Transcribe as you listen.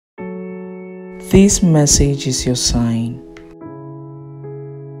This message is your sign.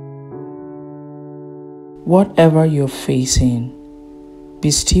 Whatever you're facing,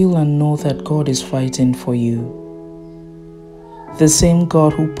 be still and know that God is fighting for you. The same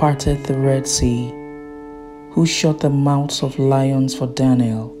God who parted the Red Sea, who shut the mouths of lions for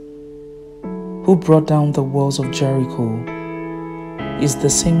Daniel, who brought down the walls of Jericho, is the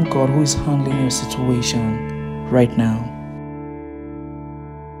same God who is handling your situation right now.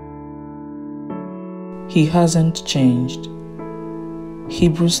 He hasn't changed.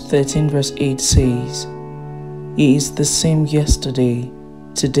 Hebrews 13 verse 8 says, He is the same yesterday,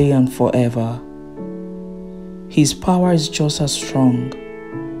 today and forever. His power is just as strong,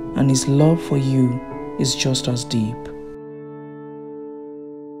 and His love for you is just as deep.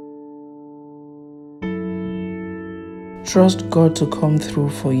 Trust God to come through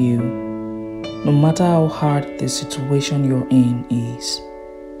for you, no matter how hard the situation you're in is.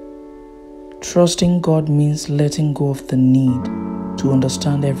 Trusting God means letting go of the need to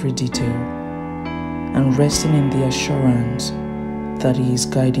understand every detail and resting in the assurance that He is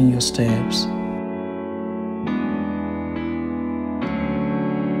guiding your steps.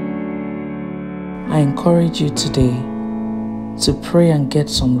 I encourage you today to pray and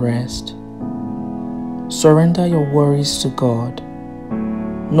get some rest. Surrender your worries to God,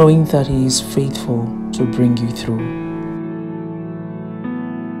 knowing that He is faithful to bring you through.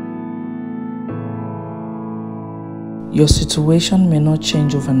 Your situation may not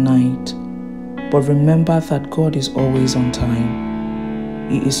change overnight, but remember that God is always on time.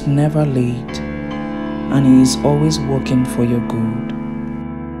 He is never late, and He is always working for your good.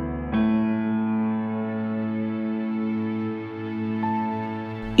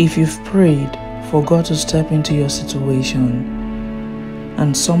 If you've prayed for God to step into your situation,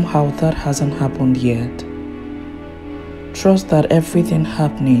 and somehow that hasn't happened yet, trust that everything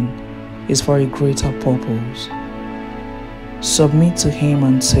happening is for a greater purpose. Submit to Him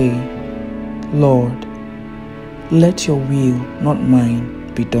and say, Lord, let your will, not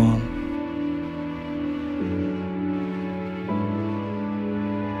mine, be done.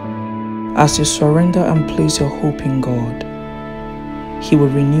 As you surrender and place your hope in God, He will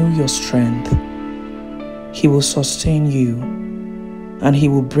renew your strength, He will sustain you, and He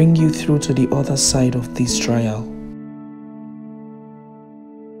will bring you through to the other side of this trial.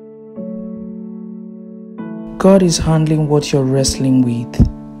 God is handling what you're wrestling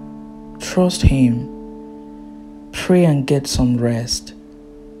with. Trust Him. Pray and get some rest.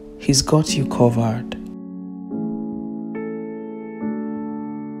 He's got you covered.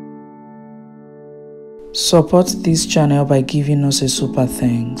 Support this channel by giving us a super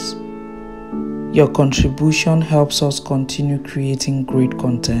thanks. Your contribution helps us continue creating great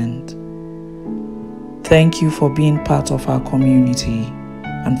content. Thank you for being part of our community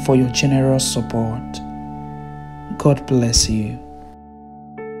and for your generous support. God bless you.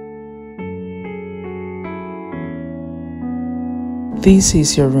 This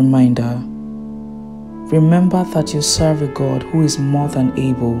is your reminder. Remember that you serve a God who is more than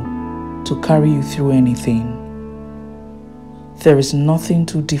able to carry you through anything. There is nothing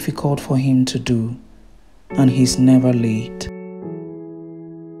too difficult for Him to do, and He's never late.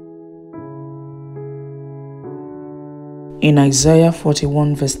 In Isaiah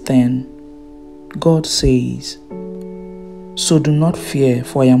 41 verse 10, God says, So do not fear,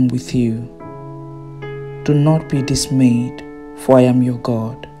 for I am with you. Do not be dismayed, for I am your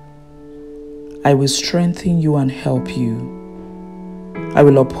God. I will strengthen you and help you. I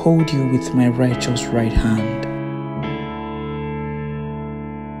will uphold you with my righteous right hand.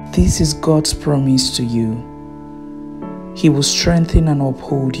 This is God's promise to you. He will strengthen and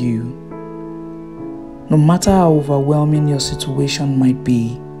uphold you. No matter how overwhelming your situation might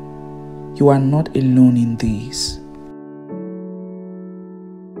be, you are not alone in this.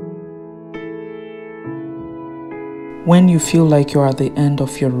 When you feel like you are at the end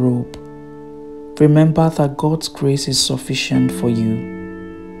of your rope, remember that God's grace is sufficient for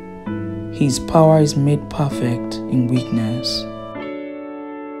you. His power is made perfect in weakness.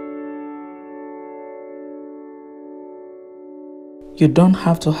 You don't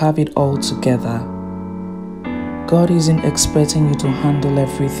have to have it all together. God isn't expecting you to handle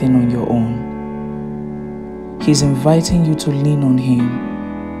everything on your own. He's inviting you to lean on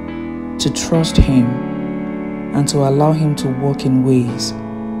Him, to trust Him, and to allow Him to work in ways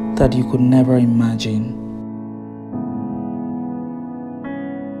that you could never imagine.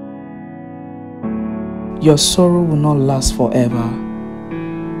 Your sorrow will not last forever.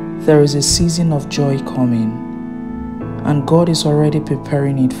 There is a season of joy coming, and God is already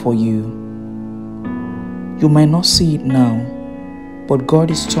preparing it for you. You might not see it now, but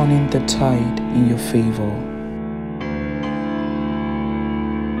God is turning the tide in your favor.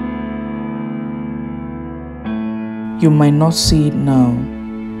 You might not see it now,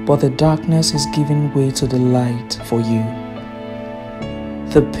 but the darkness is giving way to the light for you.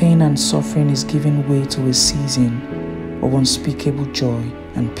 The pain and suffering is giving way to a season of unspeakable joy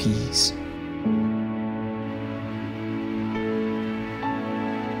and peace.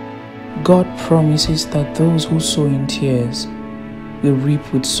 God promises that those who sow in tears will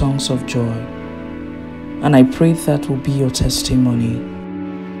reap with songs of joy, and I pray that will be your testimony.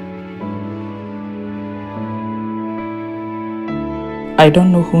 I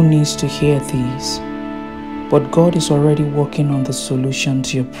don't know who needs to hear this, but God is already working on the solution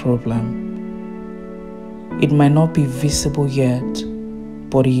to your problem. It might not be visible yet,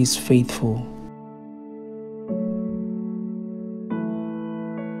 but He is faithful.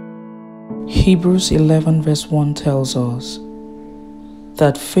 Hebrews 11 verse 1 tells us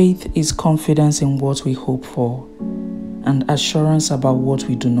that faith is confidence in what we hope for and assurance about what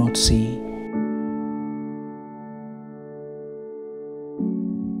we do not see.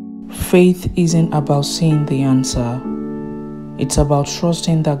 Faith isn't about seeing the answer. It's about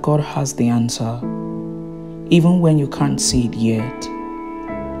trusting that God has the answer, even when you can't see it yet.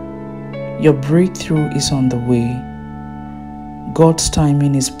 Your breakthrough is on the way. God's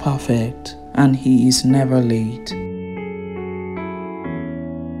timing is perfect, and He is never late.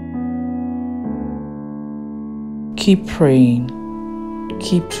 Keep praying,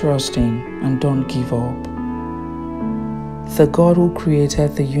 keep trusting, and don't give up. The God who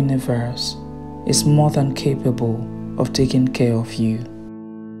created the universe is more than capable of taking care of you.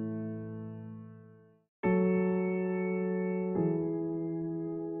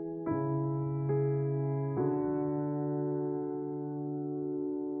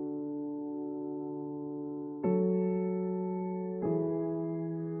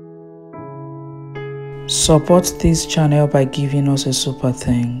 Support this channel by giving us a super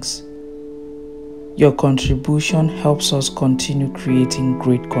thanks. Your contribution helps us continue creating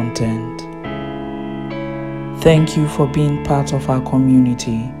great content. Thank you for being part of our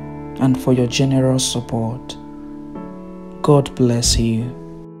community and for your generous support. God bless you.